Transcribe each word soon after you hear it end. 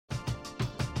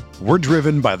We're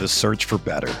driven by the search for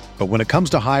better. But when it comes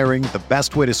to hiring, the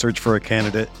best way to search for a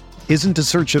candidate isn't to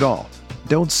search at all.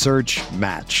 Don't search,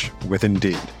 match with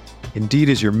Indeed. Indeed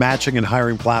is your matching and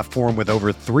hiring platform with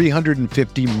over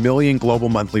 350 million global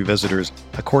monthly visitors,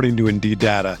 according to Indeed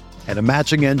data, and a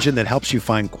matching engine that helps you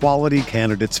find quality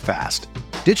candidates fast.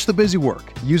 Ditch the busy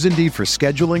work. Use Indeed for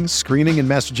scheduling, screening, and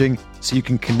messaging so you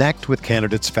can connect with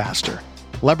candidates faster.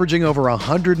 Leveraging over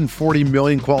 140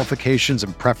 million qualifications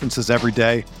and preferences every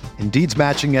day, Indeed's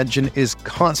matching engine is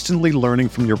constantly learning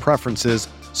from your preferences,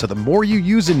 so the more you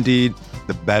use Indeed,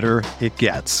 the better it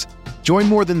gets. Join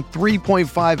more than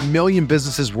 3.5 million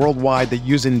businesses worldwide that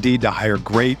use Indeed to hire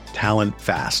great talent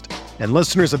fast. And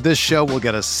listeners of this show will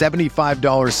get a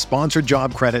 $75 sponsored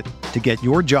job credit to get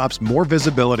your jobs more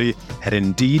visibility at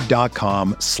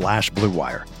Indeed.com/Blue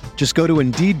Wire. Just go to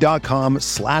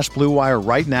Indeed.com/Blue Wire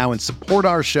right now and support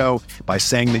our show by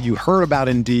saying that you heard about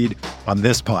Indeed on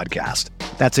this podcast.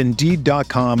 That's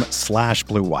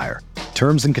Indeed.com/Blue Wire.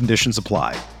 Terms and conditions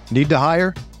apply. Need to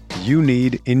hire? You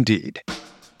need Indeed.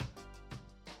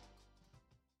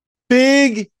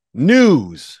 Big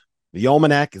news. The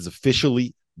Almanac is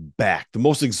officially back. The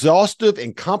most exhaustive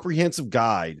and comprehensive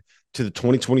guide to the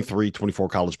 2023-24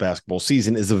 college basketball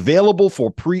season is available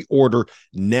for pre-order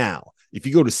now. If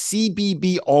you go to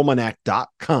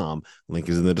cbbalmanac.com, link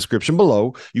is in the description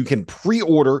below, you can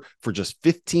pre-order for just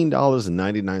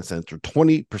 $15.99 or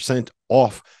 20%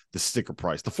 off the sticker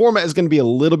price. The format is going to be a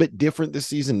little bit different this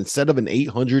season. Instead of an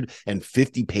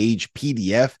 850-page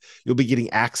PDF, you'll be getting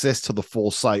access to the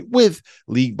full site with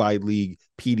league-by-league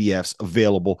PDFs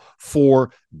available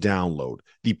for download.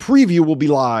 The preview will be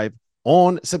live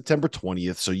on September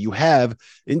 20th, so you have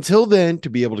until then to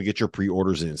be able to get your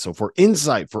pre-orders in. So for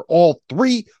insight for all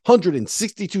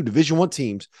 362 Division I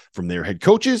teams, from their head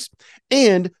coaches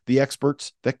and the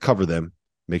experts that cover them,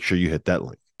 make sure you hit that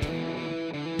link.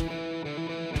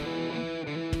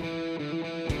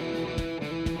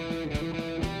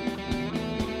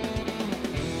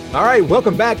 All right,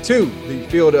 welcome back to the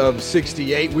Field of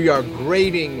 68. We are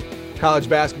grading college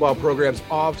basketball programs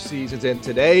off seasons, and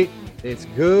today it's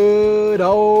good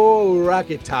old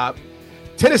Rocket Top.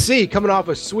 Tennessee coming off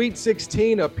a Sweet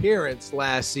 16 appearance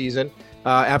last season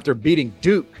after beating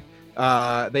Duke.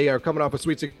 They are coming off a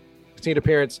Sweet 16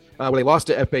 appearance where they lost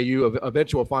to FAU, a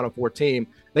eventual Final Four team.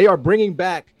 They are bringing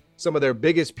back some of their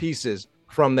biggest pieces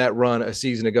from that run a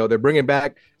season ago. They're bringing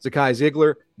back Zakai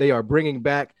Ziegler. They are bringing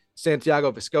back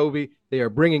Santiago Vescovi. They are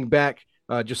bringing back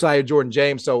Josiah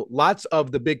Jordan-James. So lots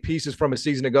of the big pieces from a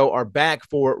season ago are back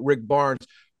for Rick Barnes.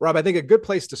 Rob, I think a good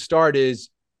place to start is,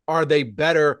 are they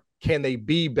better? Can they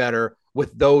be better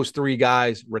with those three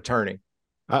guys returning?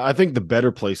 I think the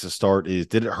better place to start is,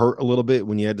 did it hurt a little bit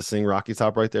when you had to sing Rocky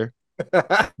Top right there?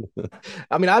 I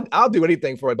mean, I'll do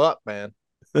anything for $1, man.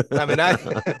 I mean,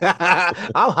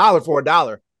 I'll holler for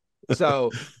 $1.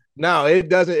 So no, it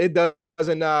doesn't in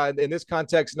this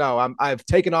context. No, I've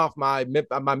taken off my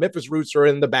Memphis roots are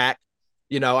in the back.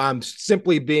 You know, I'm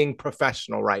simply being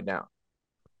professional right now.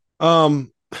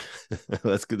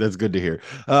 That's good. That's good to hear.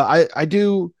 I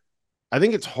think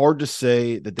it's hard to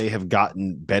say that they have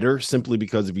gotten better, simply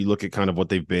because if you look at kind of what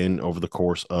they've been over the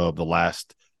course of the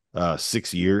last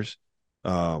 6 years,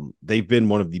 they've been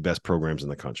one of the best programs in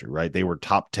the country, right? They were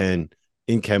top 10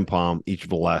 in KenPom each of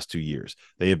the last 2 years.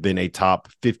 They have been a top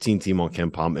 15 team on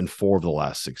KenPom in 4 of the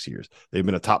last 6 years. They've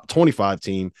been a top 25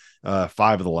 team 5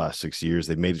 of the last 6 years.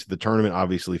 They've made it to the tournament,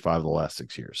 obviously, 5 of the last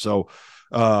 6 years. So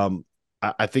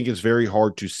I think it's very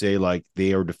hard to say like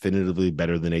they are definitively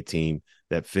better than a team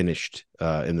that finished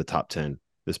in the top 10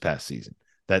 this past season.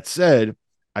 That said,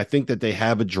 I think that they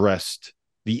have addressed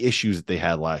the issues that they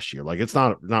had last year. Like, it's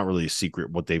not really a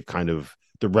secret what they've kind of,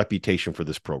 the reputation for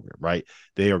this program, right?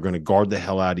 They are going to guard the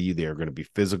hell out of you. They are going to be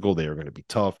physical. They are going to be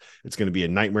tough. It's going to be a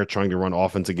nightmare trying to run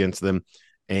offense against them,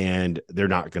 and they're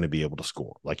not going to be able to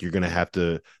score. Like, you're going to have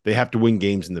to, they have to win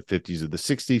games in the 50s or the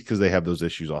 60s because they have those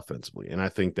issues offensively. And I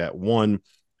think that, one,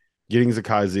 getting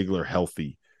Zakai Ziegler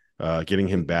healthy, getting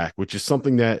him back, which is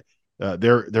something that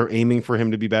they're aiming for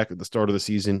him to be back at the start of the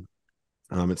season.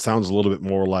 It sounds a little bit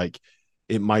more like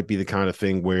it might be the kind of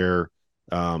thing where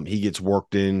he gets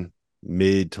worked in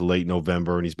mid to late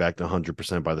November and he's back to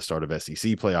 100% by the start of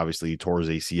SEC play. Obviously, he tore his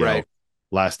ACL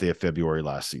last day of February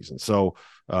last season. So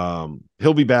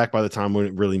he'll be back by the time when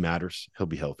it really matters. He'll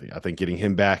be healthy. I think getting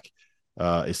him back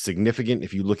is significant.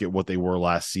 If you look at what they were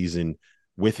last season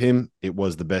with him, it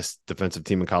was the best defensive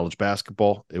team in college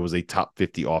basketball. It was a top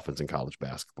 50 offense in college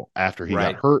basketball. After he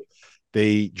got hurt,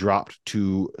 they dropped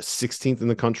to 16th in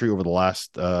the country over the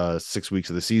last 6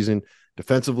 weeks of the season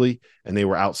defensively, and they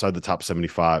were outside the top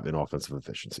 75 in offensive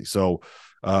efficiency. So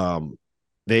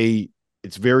they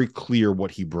it's very clear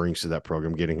what he brings to that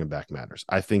program. Getting him back matters.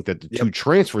 I think that the two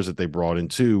transfers that they brought in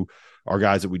too are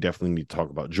guys that we definitely need to talk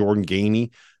about. Jordan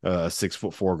Gainey, a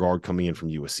 6'4" guard coming in from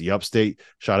USC Upstate,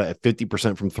 shot at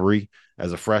 50% from three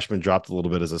as a freshman, dropped a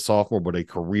little bit as a sophomore, but a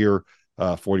career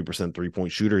 40%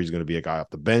 three-point shooter. He's going to be a guy off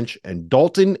the bench. And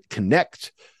Dalton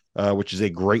Connect, which is a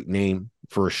great name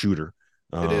for a shooter.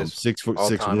 It is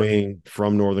 6'6" wing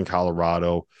from Northern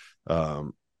Colorado.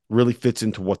 Really fits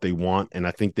into what they want. And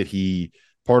I think that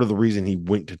part of the reason he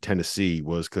went to Tennessee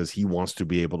was because he wants to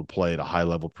be able to play at a high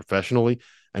level professionally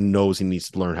and knows he needs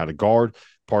to learn how to guard.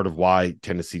 Part of why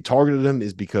Tennessee targeted him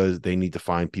is because they need to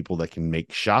find people that can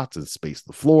make shots and space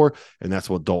the floor. And that's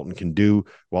what Dalton can do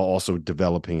while also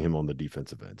developing him on the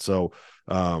defensive end. So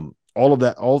all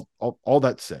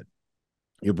that said,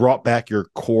 you brought back your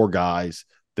core guys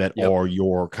that are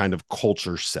your kind of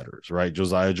culture setters, right?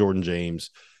 Josiah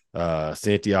Jordan-James,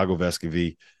 Santiago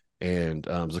Vescovi, and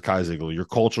Zakai Ziegler, your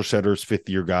culture setters,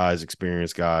 fifth-year guys,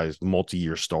 experienced guys,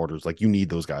 multi-year starters. Like, you need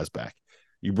those guys back.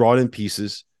 You brought in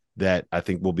pieces that I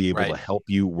think will be able to help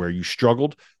you where you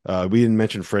struggled. We didn't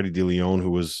mention Freddie DeLeon,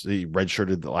 who he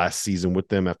redshirted the last season with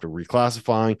them after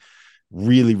reclassifying.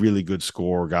 Really, really good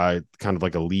scorer guy, kind of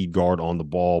like a lead guard on the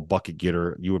ball, bucket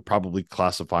getter. You would probably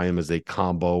classify him as a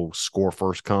combo, score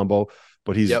first combo,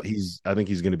 but I think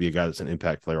he's going to be a guy that's an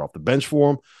impact player off the bench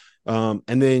for him.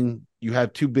 And then you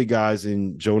have two big guys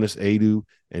in Jonas Adu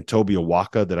and Toby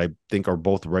Awaka that I think are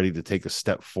both ready to take a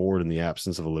step forward in the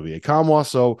absence of Olivier Kamwa.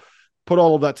 So put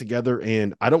all of that together,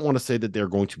 and I don't want to say that they're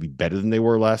going to be better than they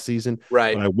were last season,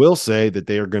 right? But I will say that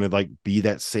they are going to be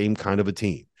that same kind of a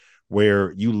team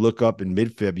where you look up in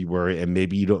mid-February and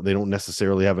maybe they don't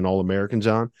necessarily have an All-American,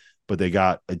 John, but they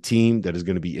got a team that is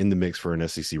going to be in the mix for an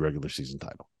SEC regular season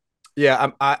title.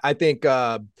 Yeah, I think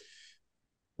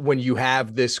when you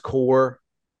have this core,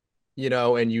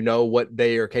 and you know what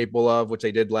they are capable of, which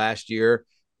they did last year,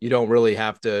 you don't really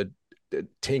have to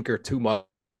tinker too much.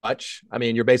 I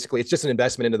mean, it's just an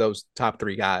investment into those top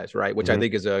three guys, right? Which I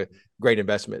think is a great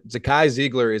investment. Zakai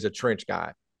Ziegler is a trench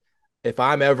guy. If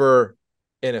I'm ever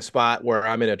in a spot where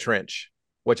I'm in a trench,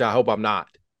 which I hope I'm not,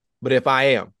 but if I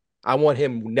am, I want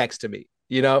him next to me.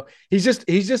 He's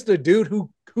just a dude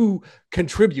who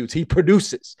contributes. He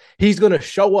produces. He's going to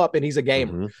show up, and he's a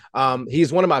gamer.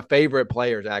 He's one of my favorite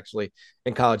players actually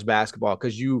in college basketball,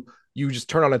 because you just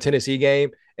turn on a Tennessee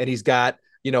game and he's got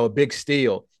a big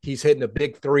steal. He's hitting a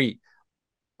big three.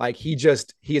 Like, he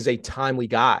is a timely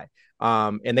guy,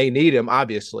 and they need him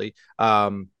obviously.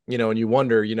 And you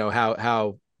wonder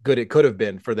how good it could have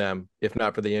been for them if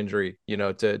not for the injury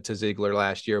to Ziegler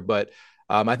last year. But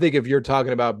I think if you're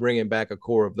talking about bringing back a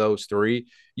core of those three,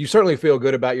 you certainly feel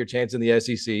good about your chance in the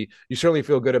SEC. You certainly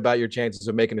feel good about your chances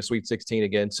of making a Sweet 16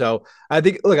 again. So I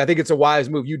think it's a wise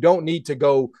move. You don't need to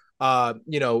go,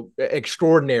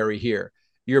 extraordinary here.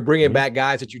 You're bringing back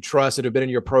guys that you trust, that have been in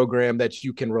your program, that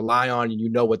you can rely on, and you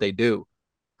know what they do.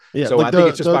 Yeah, so I think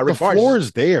it's just by the floor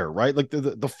is there, right? Like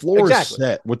the floor is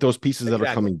set with those pieces that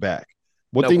are coming back.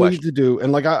 What they need to do,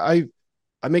 and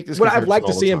I make this. But I'd like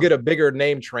to see him get a bigger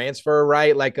name transfer,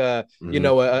 right? Like a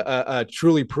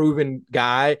truly proven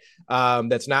guy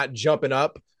that's not jumping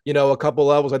up, a couple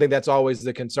levels. I think that's always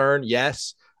the concern.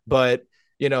 Yes, but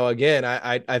again,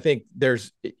 I think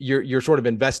you're sort of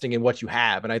investing in what you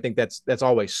have, and I think that's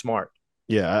always smart.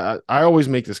 Yeah, I always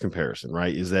make this comparison,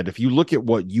 right? Is that if you look at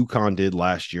what UConn did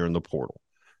last year in the portal,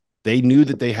 they knew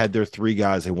that they had their three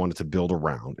guys they wanted to build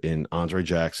around in Andre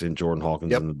Jackson, Jordan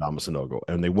Hawkins, and Adama Sanogo.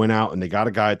 And they went out and they got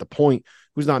a guy at the point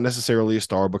who's not necessarily a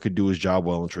star, but could do his job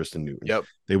well in Tristan Newton.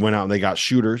 They went out and they got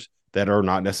shooters that are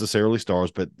not necessarily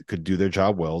stars, but could do their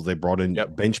job well. They brought in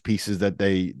bench pieces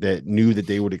that knew that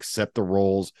they would accept the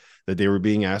roles that they were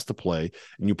being asked to play.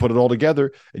 And you put it all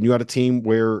together, and you had a team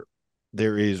where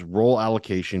there is role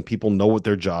allocation. People know what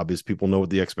their job is. People know what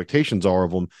the expectations are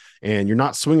of them. And you're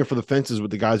not swinging for the fences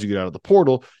with the guys you get out of the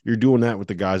portal. You're doing that with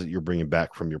the guys that you're bringing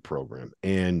back from your program.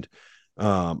 And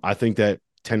I think that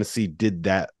Tennessee did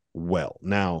that well.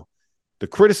 Now, the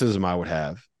criticism I would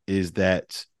have is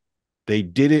that they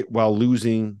did it while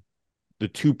losing the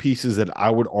two pieces that I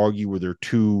would argue were their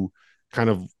two kind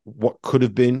of what could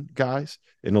have been guys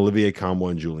in Olivier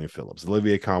Kamwa and Julian Phillips.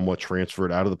 Olivier Kamwa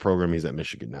transferred out of the program. He's at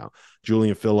Michigan now.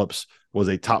 Julian Phillips was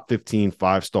a top 15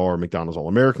 5-star McDonald's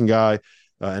All-American guy,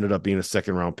 ended up being a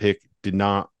second-round pick, did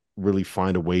not really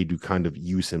find a way to kind of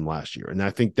use him last year. And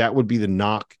I think that would be the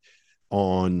knock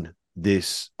on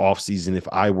this offseason if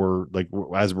I were,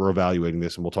 as we're evaluating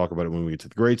this, and we'll talk about it when we get to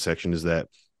the grade section, is that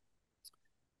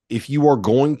if you are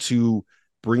going to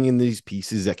bring in these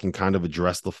pieces that can kind of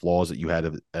address the flaws that you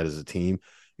had as a team,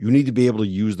 you need to be able to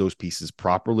use those pieces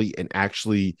properly and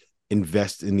actually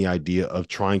invest in the idea of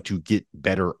trying to get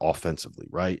better offensively,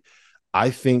 right?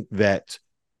 I think that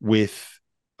with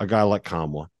a guy like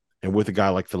Kamwa and with a guy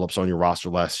like Phillips on your roster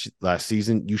last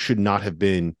season, you should not have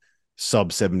been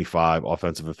sub 75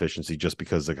 offensive efficiency just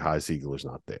because the Kai Siegler's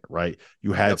not there, right?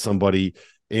 You had somebody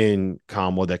in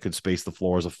Kamwa that could space the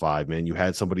floor as a 5-man. You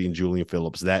had somebody in Julian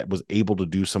Phillips that was able to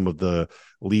do some of the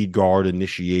lead guard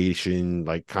initiation,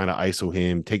 like kind of ISO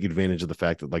him, take advantage of the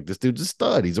fact that like this dude's a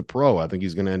stud. He's a pro. I think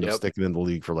he's going to end up sticking in the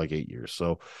league for like 8 years.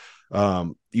 So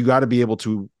you got to be able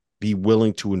to be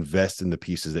willing to invest in the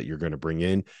pieces that you're going to bring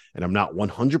in. And I'm not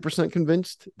 100%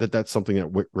 convinced that that's something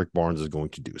that Rick Barnes is going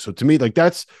to do. So to me, like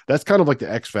that's kind of like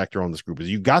the X factor on this group is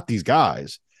you got these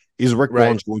guys. Is Rick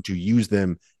Barnes going to use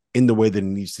them in the way that he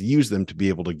needs to use them to be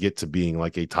able to get to being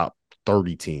like a top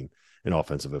 30 team in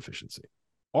offensive efficiency?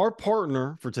 Our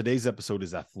partner for today's episode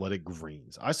is Athletic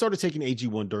Greens. I started taking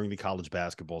AG1 during the college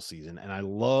basketball season, and I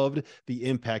loved the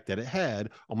impact that it had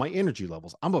on my energy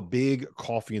levels. I'm a big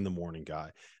coffee in the morning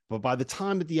guy, but by the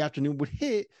time that the afternoon would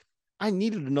hit, I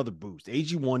needed another boost.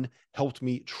 AG1 helped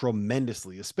me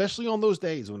tremendously, especially on those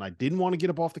days when I didn't want to get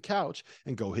up off the couch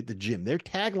and go hit the gym. Their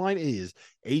tagline is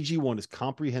AG1 is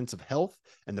comprehensive health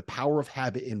and the power of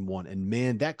habit in one. And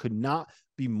man, that could not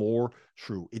be more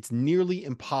true. It's nearly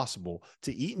impossible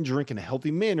to eat and drink in a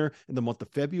healthy manner in the month of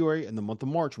February and the month of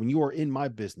March when you are in my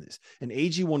business. And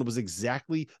AG1 was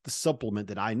exactly the supplement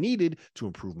that I needed to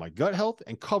improve my gut health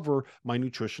and cover my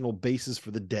nutritional basis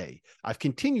for the day. I've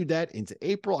continued that into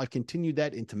April. I've continued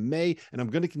that into May, and I'm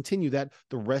going to continue that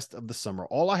the rest of the summer.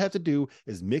 All I have to do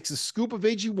is mix a scoop of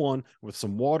AG1 with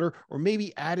some water or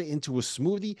maybe add it into a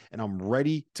smoothie, and I'm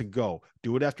ready to go.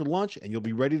 Do it after lunch, and you'll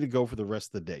be ready to go for the rest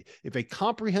of the day. If a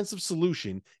comprehensive solution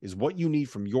is what you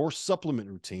need from your supplement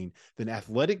routine, then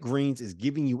Athletic Greens is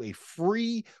giving you a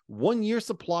free 1-year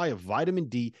supply of vitamin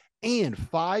D and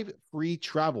 5 free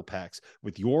travel packs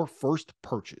with your first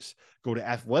purchase. Go to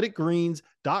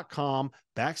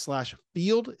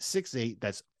athleticgreens.com/field68.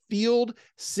 That's field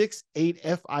 68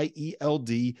 FIELD,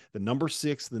 the number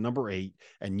 6, the number 8,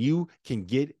 and you can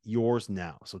get yours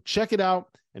now. So check it out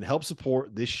and help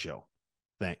support this show.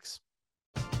 Thanks.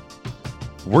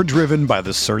 We're driven by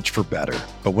the search for better.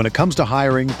 But when it comes to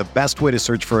hiring, the best way to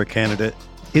search for a candidate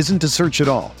isn't to search at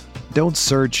all. Don't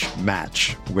search,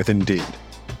 match with Indeed.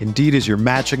 Indeed is your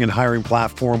matching and hiring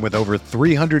platform with over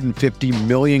 350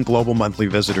 million global monthly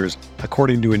visitors,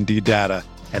 according to Indeed data,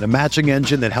 and a matching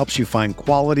engine that helps you find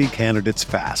quality candidates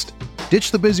fast.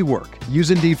 Ditch the busy work. Use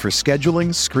Indeed for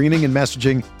scheduling, screening, and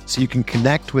messaging so you can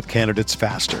connect with candidates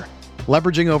faster.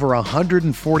 Leveraging over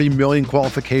 140 million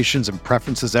qualifications and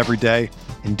preferences every day,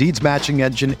 Indeed's matching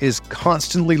engine is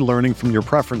constantly learning from your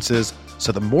preferences,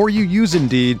 so the more you use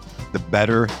Indeed, the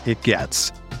better it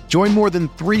gets. Join more than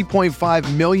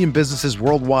 3.5 million businesses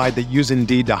worldwide that use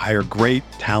Indeed to hire great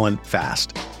talent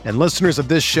fast. And listeners of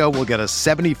this show will get a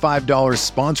 $75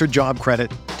 sponsored job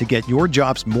credit to get your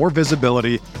jobs more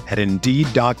visibility at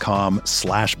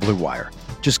Indeed.com/Blue Wire.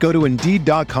 Just go to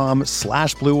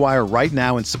Indeed.com/Blue Wire right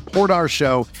now and support our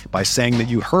show by saying that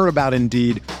you heard about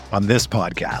Indeed on this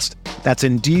podcast. That's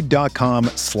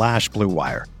Indeed.com/Blue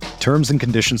Wire. Terms and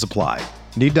conditions apply.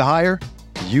 Need to hire?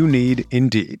 You need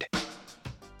Indeed.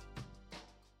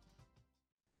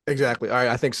 Exactly. All right.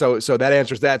 I think so. So that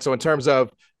answers that. So in terms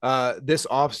of this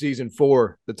offseason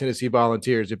for the Tennessee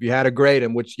Volunteers, if you had a grade,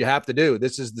 in which you have to do,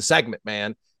 this is the segment,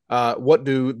 man. What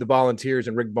do the Volunteers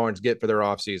and Rick Barnes get for their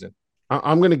offseason?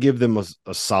 I'm going to give them a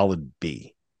solid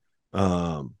B.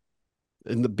 In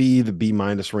the B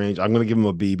minus range, I'm going to give them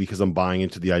a B because I'm buying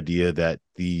into the idea that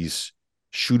these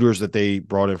shooters that they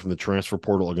brought in from the transfer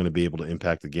portal are going to be able to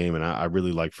impact the game. And I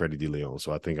really like Freddie DeLeon.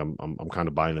 So I think I'm kind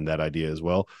of buying in that idea as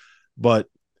well. But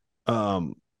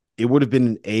it would have been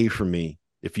an A for me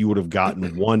if you would have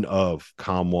gotten one of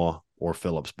Kamwa or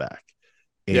Phillips back.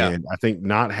 And I think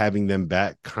not having them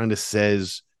back kind of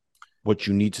says what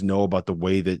you need to know about the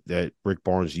way that Rick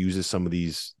Barnes uses some of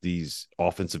these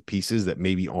offensive pieces that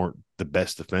maybe aren't the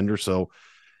best defenders. So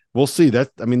we'll see.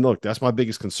 Look, that's my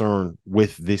biggest concern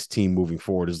with this team moving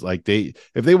forward is like if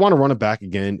they want to run it back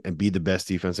again and be the best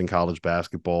defense in college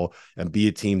basketball and be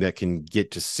a team that can get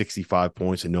to 65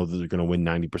 points and know that they're going to win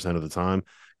 90% of the time,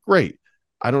 great.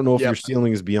 I don't know if your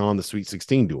ceiling is beyond the Sweet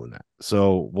 16 doing that.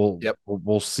 So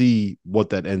we'll see what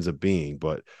that ends up being.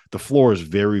 But the floor is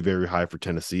very, very high for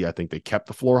Tennessee. I think they kept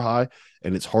the floor high,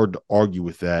 and it's hard to argue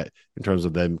with that in terms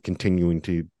of them continuing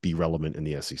to be relevant in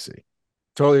the SEC.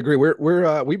 Totally agree.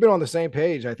 We've been on the same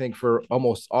page, I think, for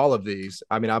almost all of these.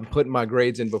 I mean, I'm putting my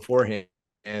grades in beforehand,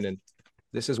 and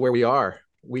this is where we are.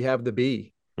 We have the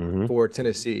B for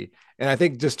Tennessee. And I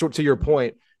think just to your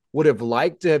point, Would have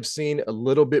liked to have seen a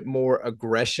little bit more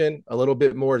aggression, a little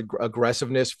bit more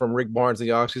aggressiveness from Rick Barnes in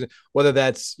the offseason, whether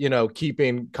that's,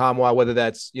 keeping Kamwa, whether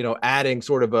that's, adding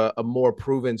sort of a more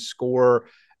proven scorer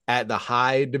at the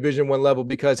high Division I level.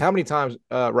 Because how many times,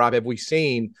 Rob, have we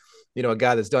seen, a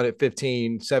guy that's done it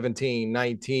 15, 17,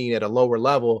 19 at a lower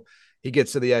level? He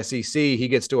gets to the SEC, he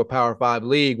gets to a Power 5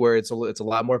 league where it's a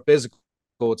lot more physical,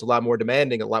 it's a lot more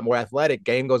demanding, a lot more athletic,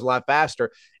 game goes a lot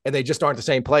faster, and they just aren't the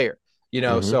same player.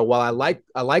 So while I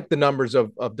like the numbers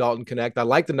of Dalton Connect, I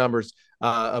like the numbers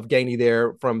of Gainey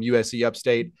there from USC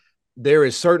Upstate, there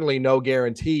is certainly no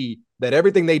guarantee that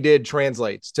everything they did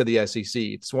translates to the SEC.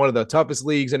 It's one of the toughest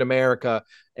leagues in America,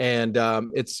 and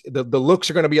it's the looks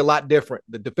are going to be a lot different.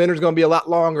 The defender's going to be a lot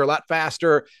longer, a lot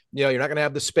faster. You're not going to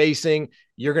have the spacing.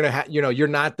 You're going to have, you're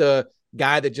not the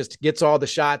guy that just gets all the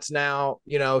shots now.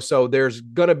 So there's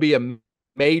going to be a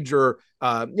major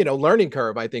learning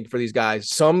curve, I think, for these guys.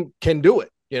 Some can do it,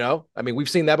 I mean, we've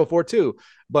seen that before too,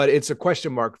 but it's a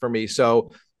question mark for me.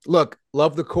 So look,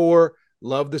 love the core,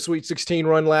 love the Sweet 16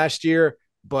 run last year,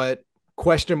 but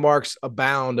question marks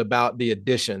abound about the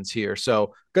additions here.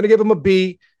 So going to give them a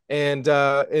B, and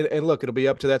look, it'll be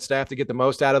up to that staff to get the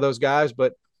most out of those guys.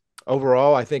 But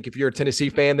overall, I think if you're a Tennessee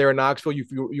fan there in Knoxville,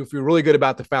 you feel really good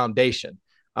about the foundation.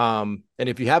 And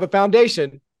if you have a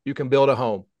foundation, you can build a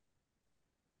home.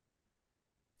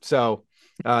 So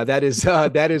that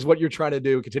is what you're trying to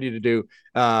do, continue to do.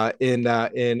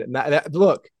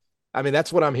 Look, I mean,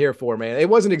 that's what I'm here for, man. It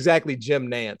wasn't exactly Jim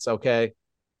Nance, okay?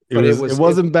 It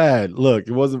wasn't bad. Look,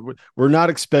 it wasn't. We're not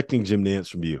expecting Jim Nance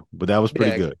from you, but that was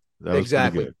pretty good. That was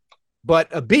exactly. Pretty good. But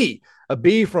a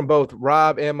B from both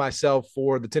Rob and myself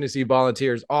for the Tennessee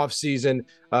Volunteers off season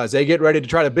as they get ready to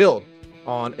try to build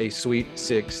on a Sweet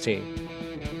 16.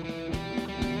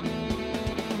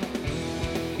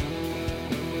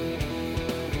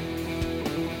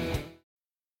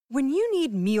 When you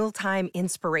need mealtime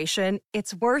inspiration,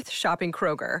 it's worth shopping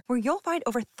Kroger, where you'll find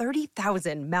over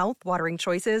 30,000 mouth-watering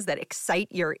choices that excite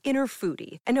your inner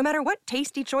foodie. And no matter what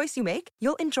tasty choice you make,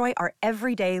 you'll enjoy our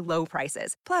everyday low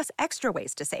prices, plus extra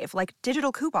ways to save, like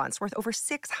digital coupons worth over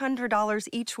 $600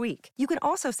 each week. You can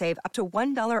also save up to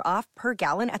 $1 off per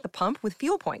gallon at the pump with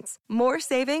fuel points. More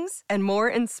savings and more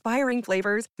inspiring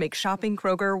flavors make shopping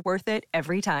Kroger worth it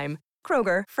every time.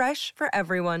 Kroger, fresh for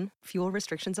everyone. Fuel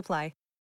restrictions apply.